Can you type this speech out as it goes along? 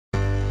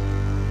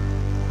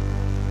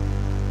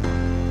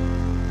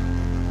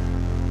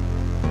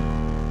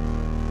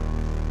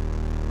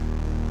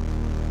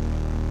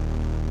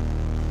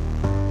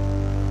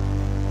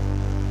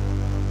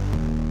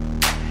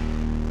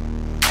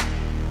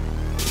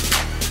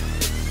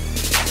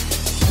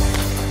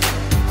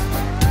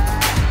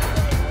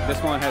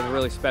one has a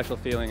really special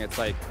feeling. It's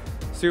like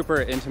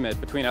super intimate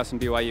between us and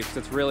BYU because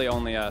it's really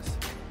only us.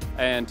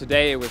 And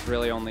today it was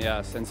really only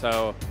us. And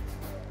so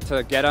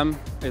to get them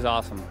is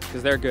awesome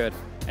because they're good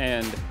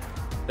and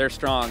they're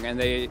strong and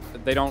they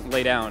don't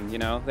lay down, you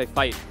know? They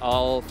fight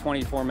all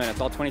 24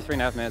 minutes, all 23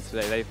 and a half minutes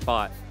today. They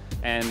fought.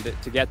 And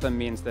to get them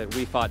means that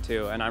we fought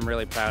too. And I'm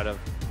really proud of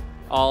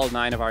all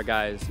 9 of our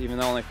guys. Even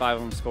though only 5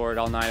 of them scored,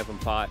 all 9 of them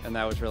fought. And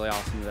that was really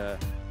awesome to.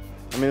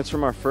 I mean, it's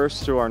from our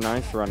first to our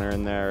 9th runner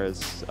in there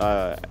is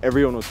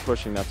everyone was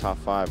pushing that top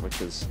 5, which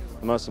is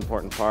the most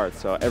important part.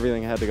 So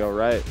everything had to go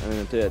right, and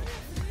it did.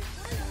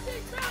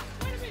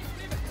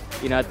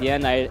 You know, at the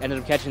end, I ended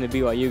up catching the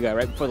BYU guy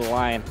right before the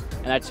line,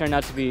 and that turned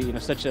out to be, you know,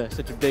 such a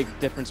big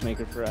difference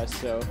maker for us.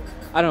 So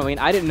I don't know. I mean,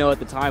 I didn't know at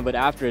the time, but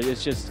after it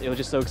was just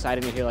so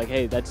exciting to hear like,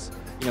 hey, that's,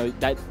 you know,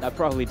 that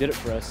probably did it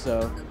for us.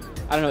 So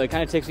I don't know. It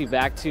kind of takes me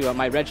back to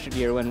my redshirt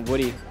year when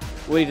Woody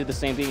did the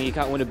same thing. He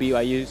caught one of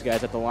BYU's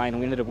guys at the line, and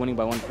we ended up winning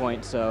by 1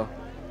 point. So,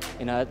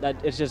 you know,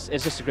 it's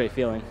just a great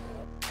feeling.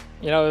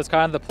 You know, it was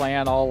kind of the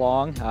plan all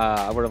along.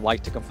 I would have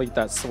liked to complete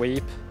that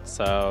sweep,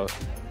 but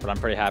I'm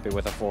pretty happy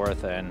with the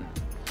 4th and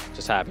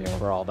just happy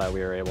overall that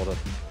we were able to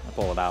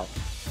pull it out.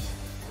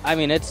 I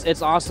mean,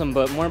 it's awesome,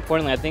 but more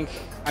importantly,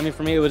 I mean,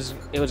 for me, it was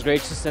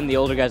great to send the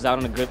older guys out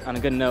on a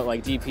good note,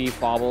 like DP,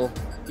 Fauble,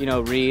 you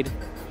know, Reed.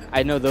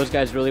 I know those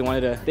guys really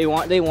wanted to. They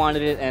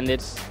wanted it, and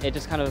that's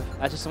just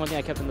something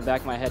I kept in the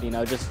back of my head. You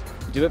know, just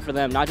do it for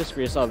them, not just for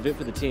yourself. Do it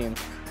for the team.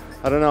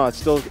 I don't know. It's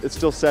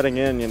still setting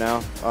in. You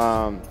know,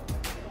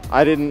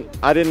 I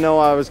didn't know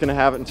I was going to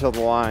have it until the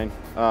line,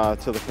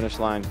 till the finish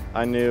line.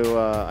 I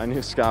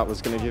knew Scott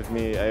was going to give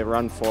me a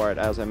run for it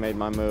as I made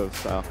my move.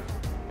 So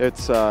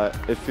it's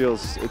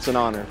an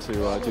honor to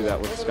do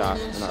that with Scott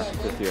in our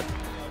 5th year.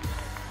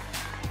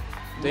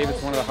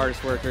 David's one of the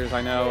hardest workers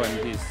I know,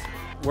 and he's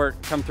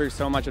come through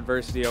so much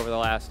adversity over the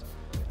last,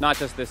 not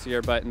just this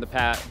year, but in the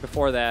past,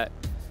 before that.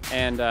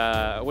 And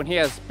when he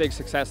has big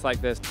success like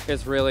this,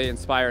 it's really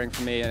inspiring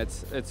for me, and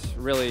it's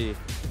really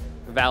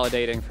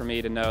validating for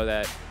me to know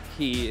that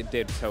he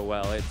did so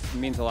well. It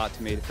means a lot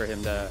to me for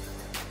him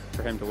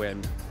to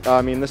win.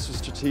 I mean, this was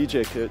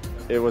strategic.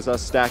 It was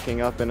us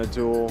stacking up in a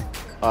duel,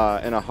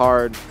 in a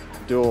hard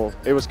duel.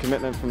 It was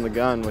commitment from the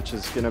gun, which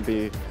is going to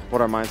be what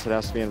our mindset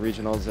has to be in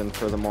regionals and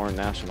furthermore in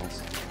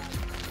nationals.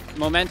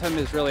 Momentum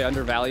is really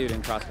undervalued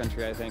in cross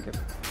country, I think.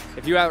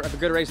 If you have a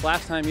good race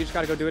last time, you just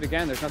got to go do it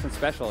again. There's nothing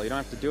special. You don't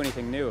have to do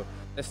anything new.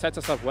 This sets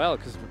us up well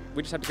because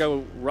we just have to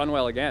go run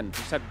well again. We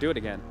just have to do it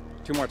again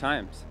 2 more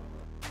times.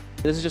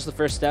 This is just the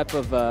first step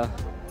of a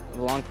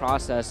long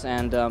process,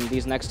 and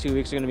these next 2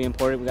 weeks are going to be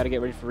important. We got to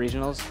get ready for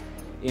regionals.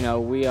 You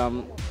know,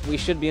 we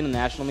should be in the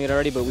national meet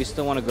already, but we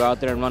still want to go out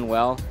there and run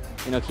well.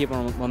 You know, keep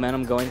our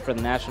momentum going for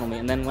the national meet,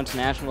 and then once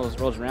nationals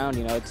rolls around,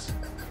 you know,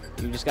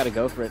 you just got to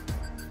go for it.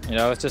 You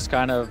know, it's just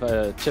kind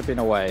of chipping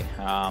away.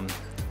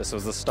 This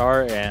was the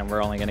start, and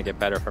we're only going to get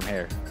better from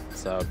here.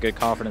 So good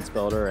confidence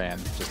builder,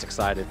 and just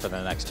excited for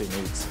the next 2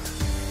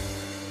 meets.